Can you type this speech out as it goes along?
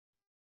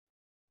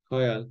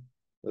Hi all,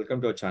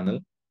 welcome to our channel.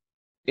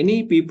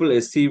 Any people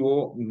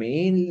SEO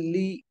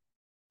mainly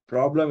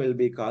problem will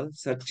be called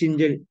search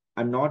engine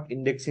are not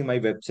indexing my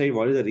website.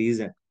 What is the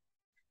reason?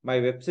 My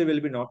website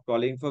will be not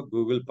calling for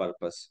Google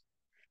purpose.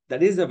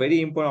 That is a very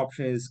important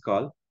option is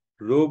called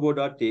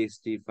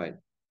robo.txt file.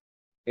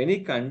 Any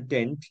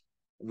content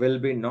will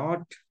be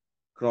not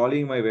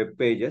crawling my web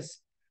pages.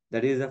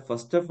 That is a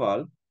first of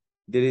all,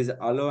 there is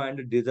allow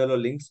and disallow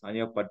links on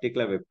your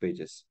particular web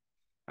pages.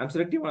 I'm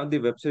selecting one of the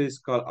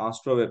websites called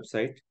Astro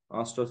website,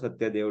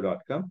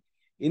 astrosatyadev.com.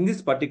 In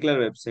this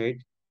particular website,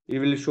 it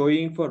will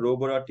showing for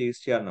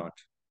robo.txt or not.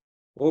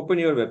 Open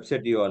your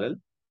website URL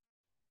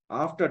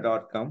after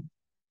 .com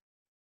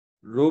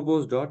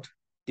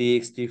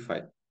robos.txt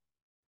file.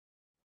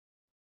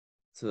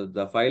 So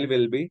the file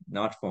will be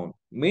not found.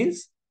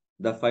 Means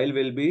the file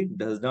will be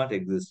does not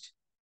exist.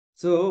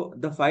 So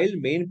the file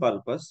main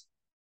purpose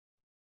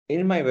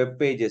in my web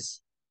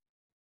pages,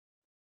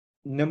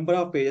 number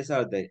of pages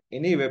are there.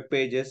 Any web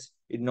pages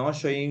is not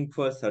showing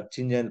for search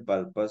engine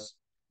purpose,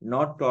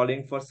 not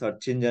crawling for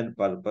search engine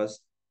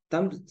purpose.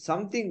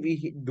 Something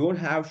we don't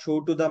have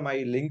show to the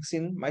my links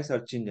in my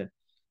search engine.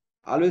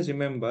 Always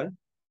remember,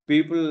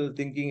 people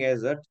thinking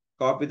as that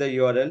copy the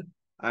URL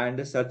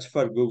and search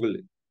for Google.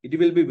 It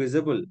will be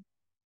visible.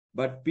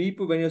 But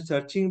people, when you're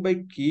searching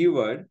by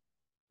keyword,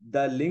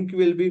 the link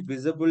will be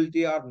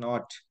visibility or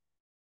not.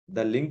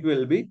 The link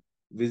will be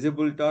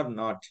visible or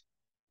not.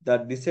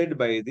 That decided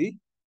by the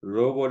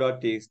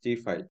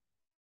robo.txt file.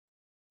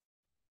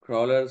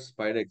 Crawler,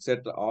 spider,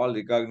 etc. all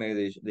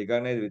recognize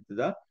with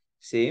the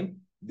same.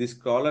 This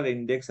crawler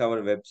index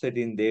our website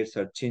in their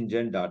search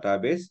engine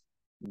database.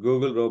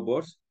 Google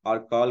robots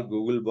are called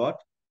Google bot.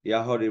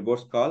 Yahoo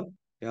robots called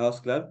Yahoo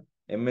Club.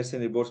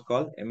 MSN robots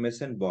called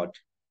MSN bot.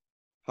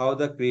 How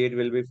the create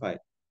will be file.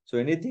 So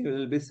anything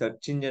will be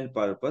search engine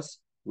purpose.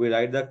 We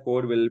write the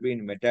code will be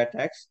in meta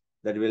tags.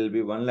 That will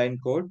be one line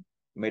code.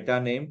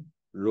 Meta name,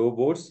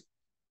 robots,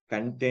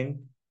 content,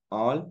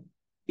 all,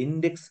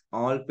 index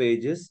all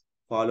pages,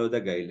 follow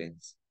the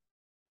guidelines.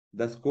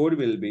 The code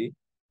will be,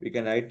 we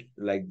can write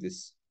like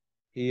this.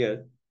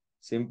 Here,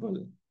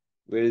 simple.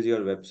 Where is your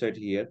website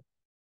here?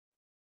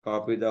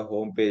 Copy the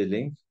home page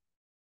link,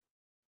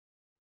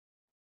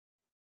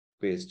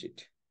 paste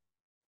it.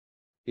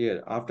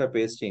 Here, after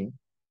pasting,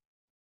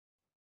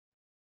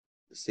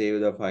 save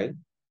the file.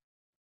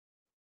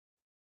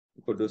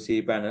 Go to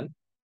cpanel.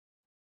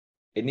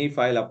 Any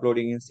file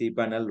uploading in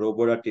cpanel,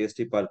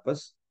 robo.txt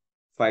purpose,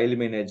 file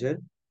manager.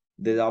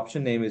 The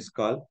option name is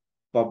called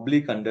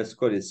public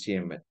underscore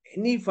HTML.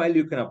 Any file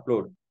you can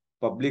upload,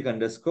 public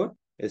underscore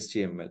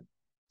HTML.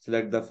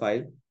 Select the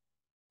file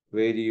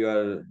where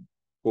your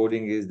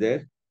coding is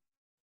there.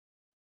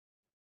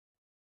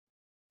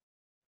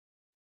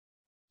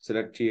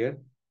 Select here.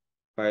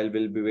 File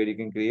will be where you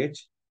can create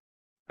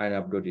and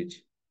upload it.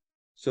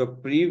 So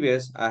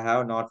previous I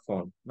have not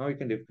found. Now you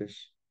can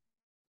refresh.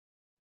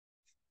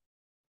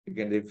 You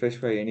can refresh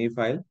for any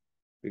file.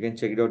 You can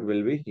check it out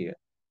will be here.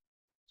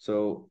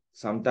 So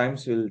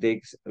sometimes will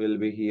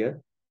be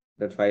here.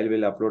 That file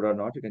will upload or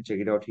not. You can check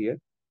it out here.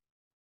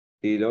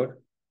 Reload.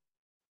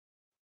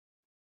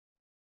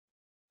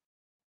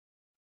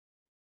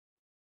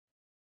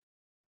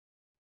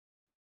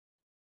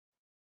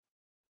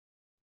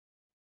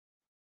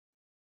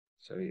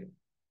 Sorry,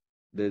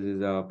 there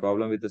is a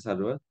problem with the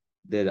server.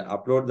 They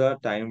upload the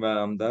time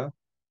on the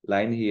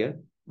line here,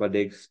 but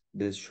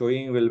this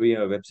showing will be a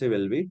website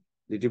will be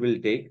it will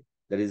take.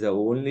 That is the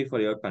only for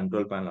your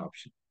control panel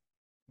option.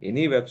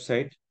 Any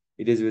website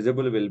it is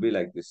visible will be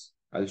like this.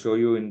 I'll show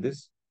you in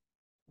this.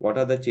 What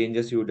are the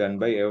changes you done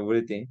by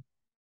everything?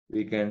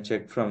 We can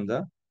check from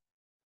the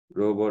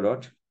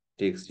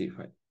robo.txt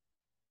file.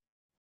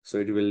 So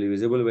it will be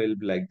visible will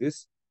be like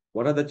this.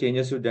 What are the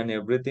changes you done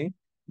everything?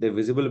 They're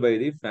visible by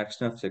the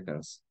fraction of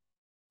seconds.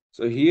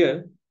 So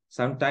here,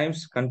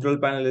 sometimes control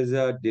panel is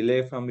a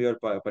delay from your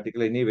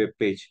particular any web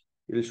page.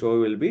 It will show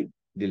will be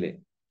delay.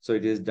 So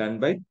it is done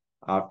by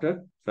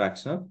after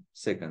fraction of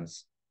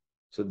seconds.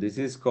 So this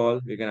is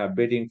called, we can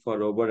updating for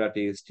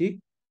robo.txt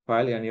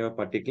file on your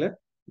particular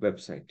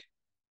website.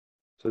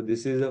 So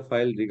this is a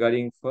file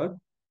regarding for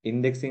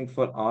indexing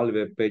for all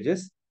web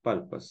pages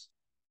purpose.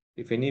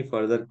 If any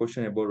further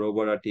question about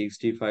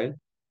robo.txt file,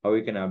 how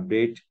you can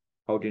update,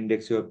 how to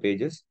index your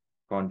pages,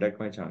 contact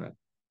my channel.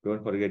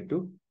 Don't forget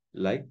to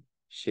like,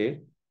 share,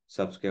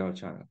 subscribe our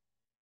channel.